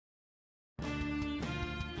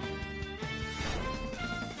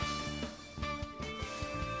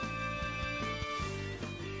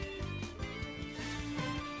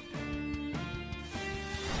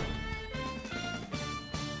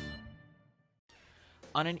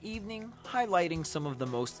On an evening highlighting some of the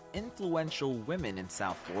most influential women in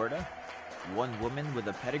South Florida, one woman with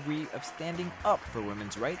a pedigree of standing up for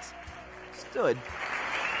women's rights stood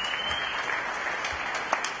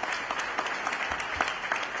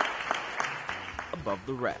above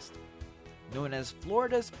the rest. Known as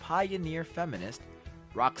Florida's pioneer feminist,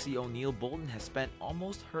 Roxcy Bolton has spent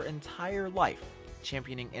almost her entire life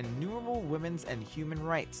championing innumerable women's and human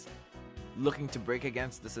rights. Looking to break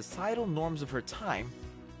against the societal norms of her time,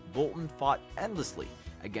 Bolton fought endlessly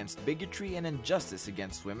against bigotry and injustice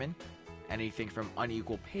against women, anything from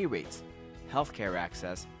unequal pay rates, healthcare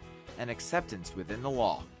access, and acceptance within the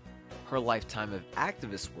law. Her lifetime of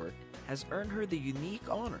activist work has earned her the unique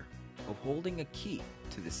honor of holding a key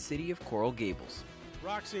to the City of Coral Gables.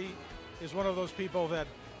 Roxcy is one of those people that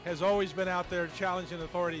has always been out there challenging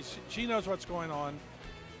authorities. She knows what's going on.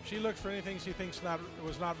 She looks for anything she thinks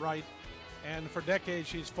was not right. And for decades,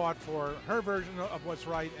 she's fought for her version of what's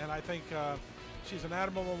right. And I think she's an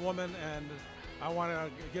admirable woman, and I want to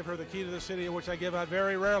give her the key to the city, which I give out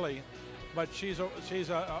very rarely. But she's a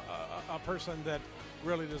person that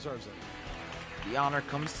really deserves it. The honor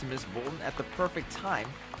comes to Ms. Bolton at the perfect time,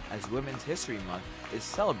 as Women's History Month is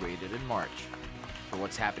celebrated in March. For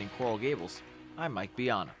What's Happening Coral Gables, I'm Mike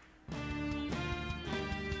Biana.